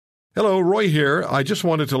Hello, Roy here. I just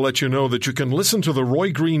wanted to let you know that you can listen to The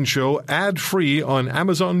Roy Green Show ad-free on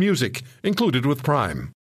Amazon Music, included with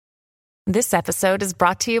Prime. This episode is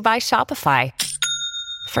brought to you by Shopify.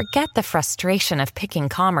 Forget the frustration of picking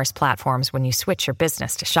commerce platforms when you switch your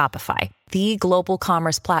business to Shopify, the global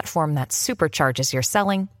commerce platform that supercharges your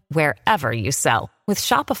selling wherever you sell. With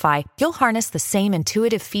Shopify, you'll harness the same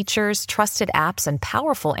intuitive features, trusted apps, and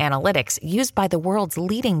powerful analytics used by the world's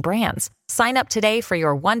leading brands. Sign up today for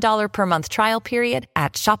your $1 per month trial period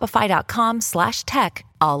at shopify.com/tech,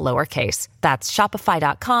 all lowercase. That's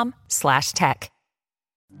shopify.com/tech.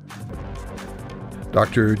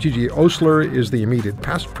 Dr. Gigi Osler is the immediate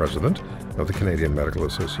past president of the Canadian Medical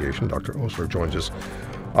Association. Dr. Osler joins us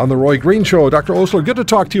on The Roy Green Show. Dr. Osler, good to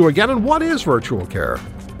talk to you again. And what is virtual care?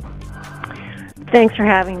 Thanks for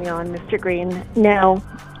having me on, Mr. Green. Now,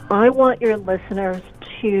 I want your listeners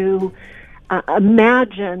to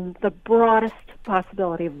imagine the broadest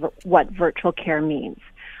possibility of what virtual care means.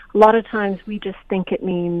 A lot of times we just think it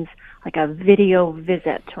means like a video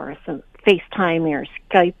visit or some FaceTiming or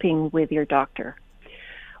Skyping with your doctor.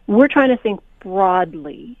 We're trying to think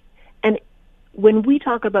broadly, and when we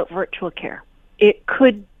talk about virtual care, it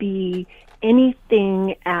could be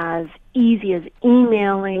anything as easy as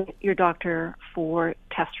emailing your doctor for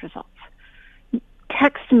test results.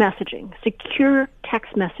 Text messaging, secure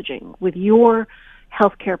text messaging with your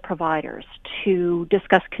healthcare providers to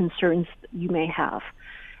discuss concerns you may have.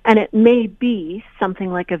 And it may be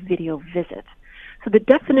something like a video visit. So the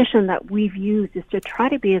definition that we've used is to try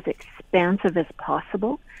to be as expansive as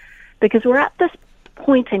possible, because we're at this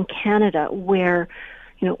point in Canada where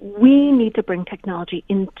we need to bring technology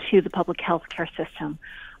into the public healthcare system,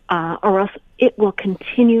 or else it will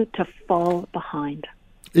continue to fall behind.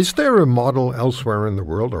 Is there a model elsewhere in the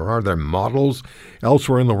world, or are there models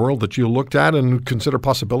elsewhere in the world that you looked at and consider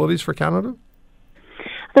possibilities for Canada?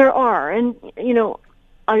 There are, and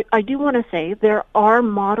I do want to say there are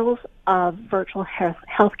models of virtual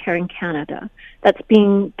healthcare in Canada that's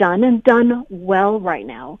being done and done well right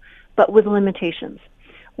now, but with limitations.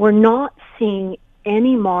 We're not seeing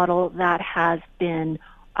any model that has been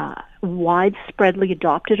widespreadly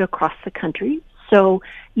adopted across the country. So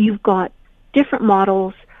you've got different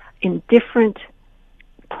models in different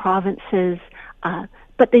provinces,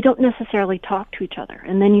 but they don't necessarily talk to each other.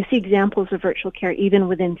 And then you see examples of virtual care even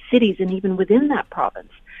within cities and even within that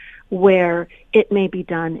province, where it may be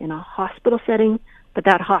done in a hospital setting, but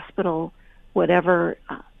that hospital, whatever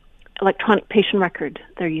electronic patient record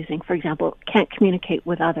they're using, for example, can't communicate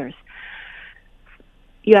with others.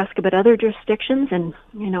 You ask about other jurisdictions, and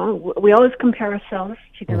we always compare ourselves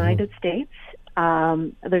to the United States.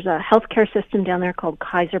 There's a healthcare system down there called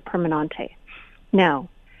Kaiser Permanente. Now,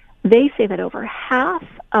 they say that over half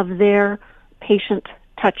of their patient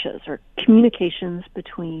touches or communications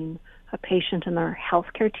between a patient and their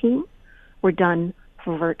healthcare team were done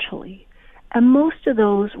virtually. And most of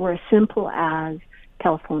those were as simple as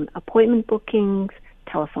telephone appointment bookings,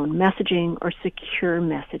 telephone messaging, or secure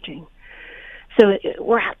messaging. So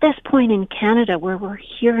we're at this point in Canada where we're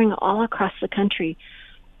hearing all across the country,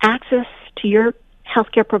 access to your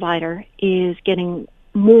healthcare provider is getting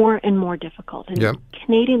more and more difficult. And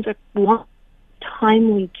Canadians want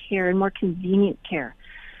timely care and more convenient care.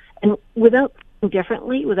 And without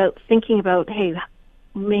thinking about, hey,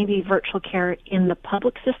 maybe virtual care in the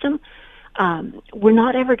public system, we're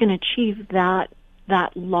not ever going to achieve that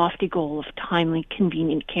lofty goal of timely,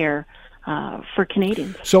 convenient care for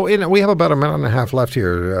Canadians. So we have about a minute and a half left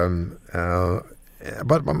here.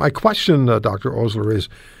 But my question, Dr. Osler, is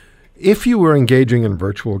if you were engaging in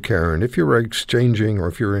virtual care and if you were exchanging or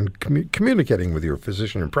if you were communicating with your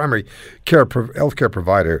physician and primary care healthcare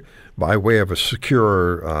provider by way of a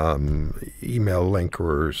secure email link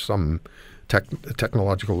or some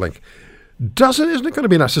technological link, isn't it going to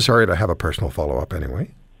be necessary to have a personal follow-up anyway?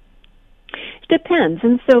 It depends.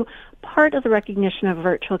 And so part of the recognition of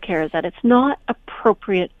virtual care is that it's not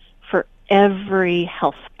appropriate for every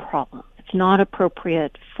health problem. It's not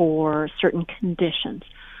appropriate for certain conditions.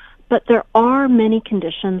 But there are many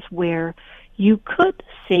conditions where you could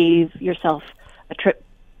save yourself a trip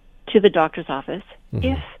to the doctor's office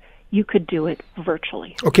if you could do it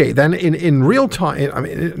virtually. Okay, then in real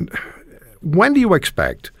time, when do you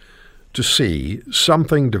expect to see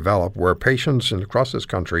something develop where patients across this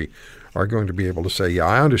country are going to be able to say, yeah,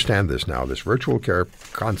 I understand this now, this virtual care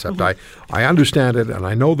concept. I understand it, and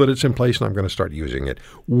I know that it's in place, and I'm going to start using it.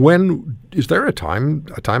 When is there a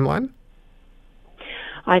timeline?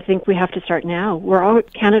 I think we have to start now.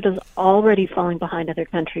 Canada's already falling behind other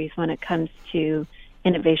countries when it comes to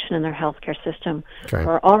innovation in their healthcare system. Okay.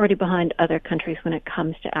 We're already behind other countries when it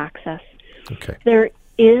comes to access. Okay. There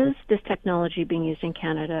is this technology being used in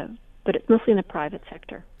Canada, but it's mostly in the private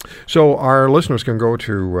sector. So our listeners can go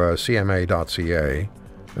to cma.ca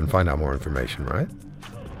and find out more information, right?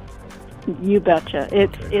 You betcha.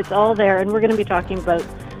 It's all there, and we're going to be talking about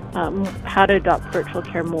how to adopt virtual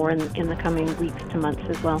care more in the coming weeks to months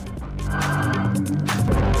as well.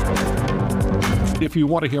 If you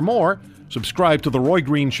want to hear more, subscribe to The Roy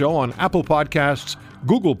Green Show on Apple Podcasts,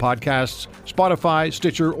 Google Podcasts, Spotify,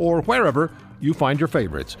 Stitcher, or wherever you find your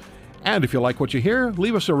favorites. And if you like what you hear,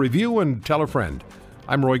 leave us a review and tell a friend.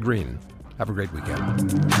 I'm Roy Green. Have a great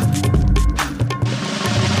weekend.